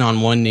lean in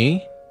on one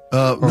knee?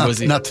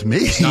 Not to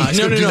me.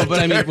 No. But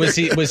I mean, was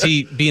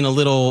he being a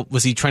little?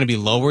 Was he trying to be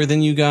lower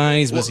than you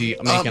guys? Was he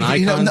making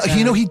eye contact?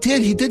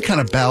 He did kind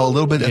of bow a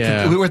little bit.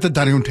 Yeah. We were at the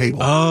dining room table.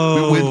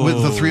 Oh,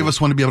 with the three of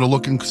us wanted to be able to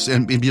look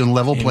and be on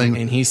level playing.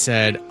 And he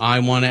said, "I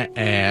want to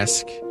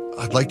ask."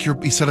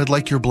 He said, "I'd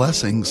like your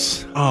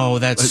blessings." Oh,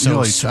 that's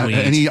so sweet.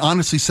 And he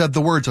honestly said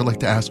the words, "I'd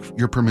like to ask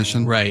your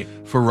permission." Right.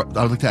 I'd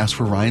like to ask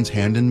for Ryan's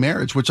hand in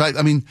marriage. Which I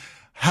mean,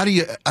 I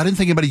didn't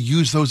think anybody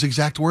used those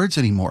exact words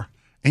anymore.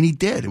 And he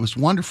did. It was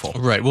wonderful.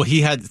 Right. Well,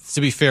 he had,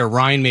 to be fair,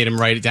 Ryan made him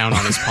write it down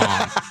on his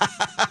palm.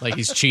 Like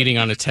he's cheating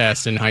on a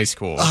test in high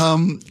school.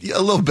 Yeah,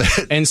 a little bit.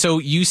 And so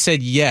you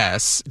said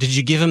yes. Did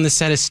you give him the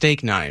set of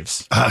steak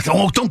knives?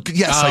 Don't.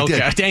 Yes, I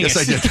did. Dang yes,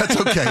 it. I did.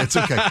 That's okay. It's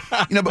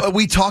okay. But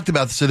we talked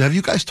about this. Have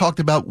you guys talked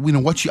about,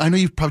 I know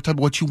you've probably talked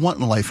about what you want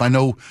in life. I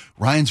know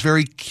Ryan's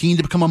very keen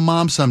to become a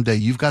mom someday.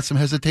 You've got some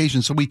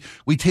hesitation. So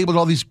we tabled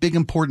all these big,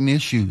 important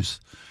issues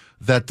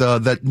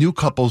that new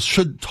couples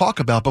should talk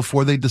about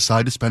before they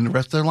decide to spend the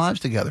rest of their lives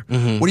together.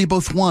 Mm-hmm. What do you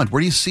both want?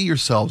 Where do you see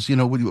yourselves?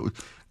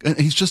 And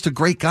he's just a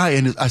great guy.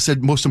 And I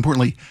said, most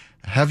importantly,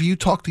 have you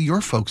talked to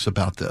your folks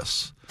about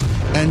this?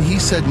 And he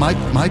said, my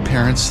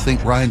parents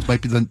think Ryan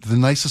might be the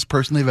nicest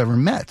person they've ever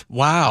met.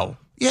 Wow.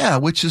 Yeah,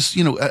 which is,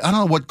 I don't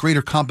know what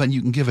greater compliment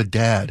you can give a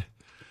dad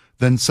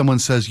than someone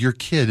says your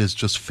kid is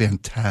just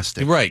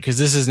fantastic. Right, because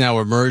this is now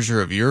a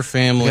merger of your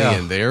family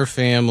and their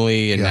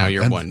family, and now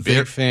you're one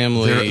big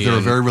family. They're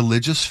a very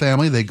religious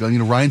family. They go,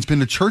 Ryan's been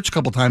to church a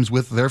couple times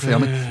with their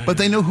family, but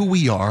they know who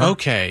we are.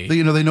 Okay.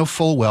 They know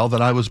full well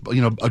that I was,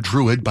 a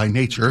druid by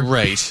nature.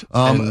 Right.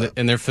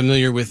 And they're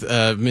familiar with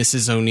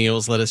Mrs.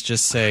 O'Neill's, let us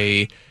just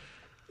say,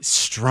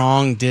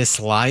 strong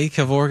dislike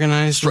of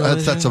organized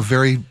religion. That's a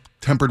very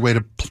tempered way to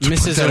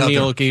Mrs.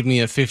 O'Neill gave me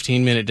a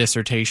 15-minute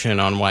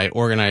dissertation on why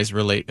organized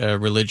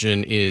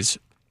religion is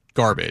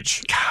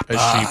garbage,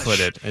 as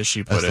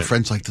she put it. The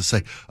French like to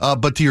say.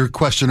 But to your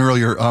question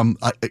earlier,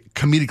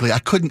 comedically, I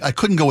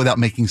couldn't go without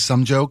making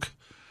some joke.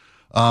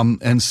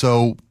 And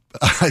so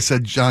I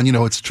said, John,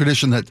 it's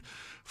tradition that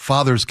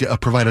fathers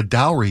provide a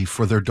dowry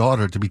for their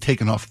daughter to be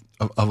taken off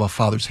of a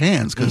father's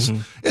hands, because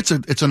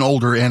it's an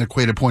older,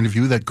 antiquated point of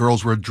view that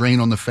girls were a drain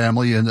on the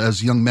family, and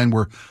as young men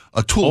were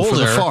a tool for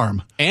the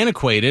farm.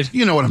 Antiquated.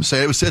 You know what I'm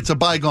saying? It's a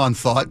bygone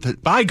thought.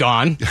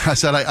 Bygone. I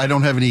said I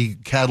don't have any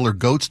cattle or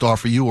goats to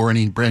offer you or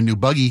any brand new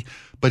buggy,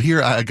 but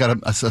here I got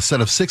a set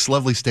of 6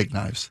 lovely steak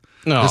knives.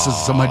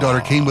 So my daughter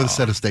came with a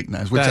set of steak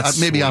knives, which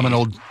maybe I'm an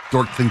old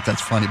dork, think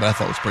that's funny, but I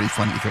thought it was pretty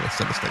funny to get a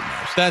set of steak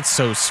knives. That's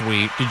so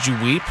sweet. Did you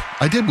weep?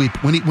 I did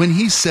weep when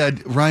he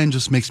said, Ryan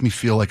just makes me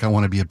feel like I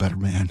want to be a better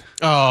man.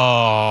 Oh,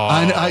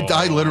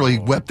 I literally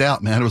wept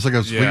out, man. It was like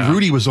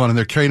Rudy was on and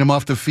they're carrying him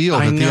off the field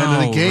at the end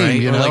of the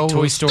game. Right? Like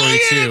Toy Story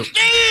 2.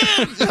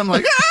 I'm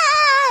like,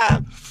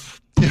 ah!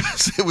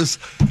 It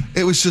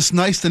was just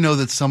nice to know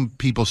that some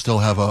people still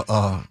have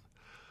a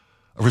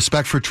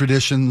respect for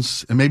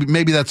traditions, and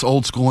maybe that's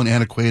old school and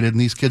antiquated, and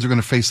these kids are going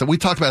to face that. We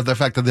talked about the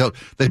fact that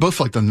they both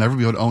feel like they'll never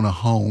be able to own a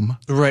home.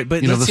 Right,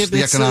 but let's stay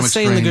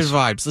in the good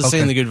vibes. Let's stay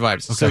in the good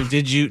vibes. Okay. So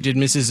did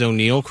Mrs.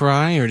 O'Neill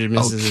cry, or did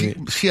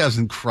Mrs. She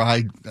hasn't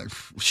cried.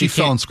 She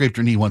fell and scraped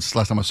her knee once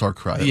last time I saw her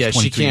cry. Yeah,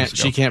 she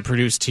can't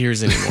produce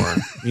tears anymore.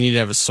 You need to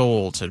have a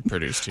soul to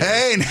produce tears.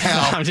 Hey,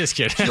 now. I'm just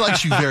kidding. She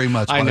likes you very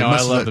much. I know.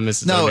 I love the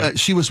Mrs. O'Neill.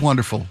 She was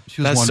wonderful.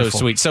 That's wonderful. so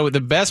sweet. So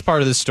the best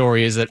part of the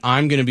story is that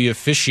I'm going to be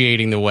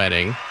officiating the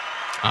wedding.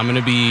 I'm going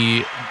to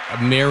be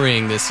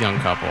marrying this young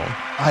couple.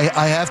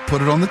 I have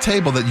put it on the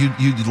table that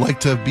you'd like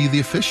to be the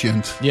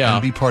officiant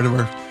and be part of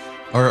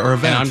our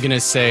event. And I'm going to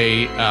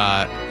say,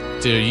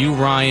 do you,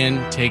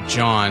 Ryan, take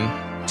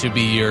John to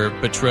be your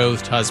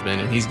betrothed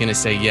husband? And he's going to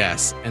say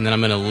yes. And then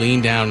I'm going to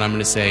lean down and I'm going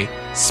to say,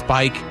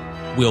 Spike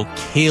will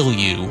kill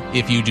you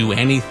if you do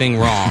anything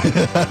wrong.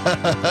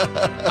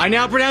 I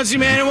now pronounce you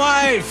man and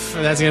wife.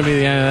 That's going to be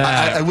the end of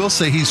that. I will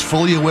say he's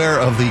fully aware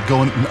of the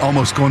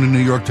almost going to New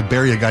York to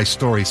bury a guy's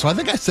story. So I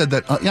think I said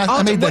that.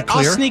 I made that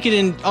clear. I'll sneak it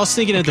in. I'll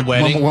sneak it at the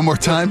wedding. One more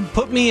time.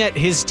 Put me at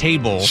his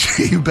table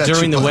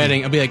during the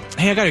wedding. I'll be like,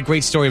 hey, I got a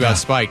great story about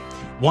Spike.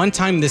 One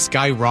time this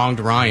guy wronged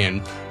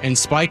Ryan, and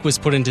Spike was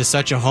put into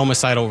such a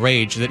homicidal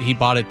rage that he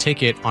bought a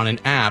ticket on an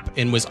app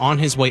and was on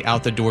his way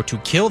out the door to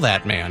kill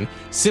that man,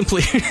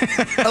 simply...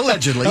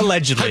 Allegedly.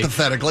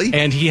 Hypothetically.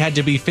 And he had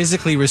to be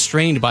physically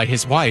restrained by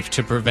his wife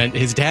to prevent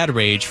his dad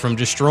rage from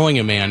destroying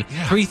a man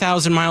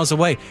 3,000 miles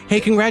away.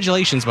 Hey,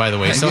 congratulations, by the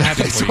way. So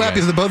happy for you. So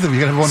happy for the both of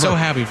you. So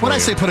happy for you. When I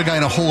say put a guy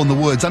in a hole in the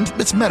woods,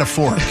 it's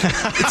metaphoric.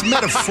 It's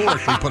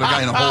metaphorically put a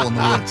guy in a hole in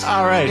the woods.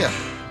 All right.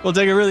 Yeah. We'll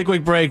take a really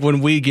quick break. When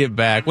we get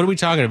back, what are we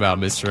talking about,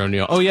 Mr.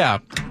 O'Neill? Oh, yeah.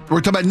 We're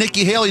talking about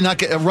Nikki Haley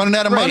not running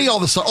out of money all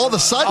of a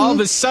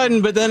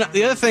sudden. But then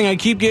the other thing, I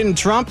keep getting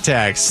Trump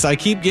texts. I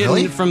keep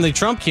getting from the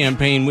Trump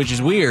campaign, which is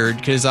weird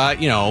because,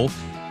 it's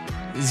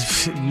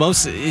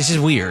just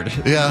weird.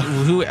 Yeah.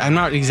 I'm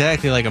not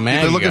exactly like a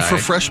MAGA They're looking guy. for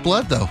fresh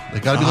blood, though. They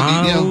got to be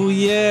looking,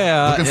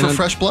 yeah. Looking for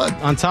fresh blood.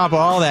 On top of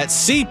all that,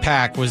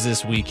 CPAC was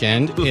this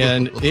weekend,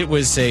 and it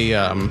was a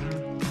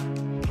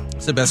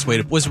It's the best way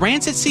to. Was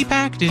Rance at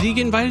CPAC? Did he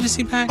get invited to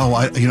CPAC? Oh,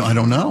 I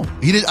don't know.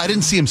 He did. I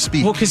didn't see him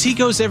speak. Well, because he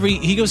goes to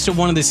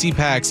one of the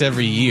CPACs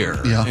every year.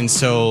 Yeah. And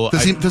so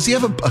does he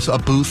have a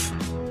booth?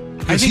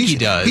 I think he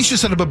does. He should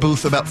set up a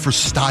booth for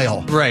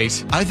style.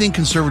 Right. I think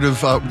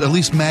conservative, at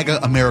least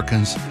MAGA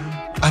Americans,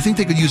 I think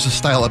they could use a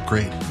style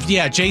upgrade.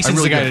 Yeah,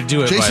 Jason's the guy to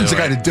do it. Jason's the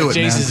guy to do it.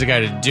 Jason's the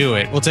guy to do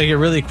it. We'll take a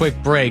really quick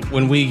break.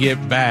 When we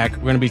get back,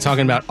 we're going to be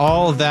talking about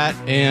all of that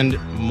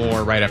and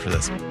more right after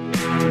this.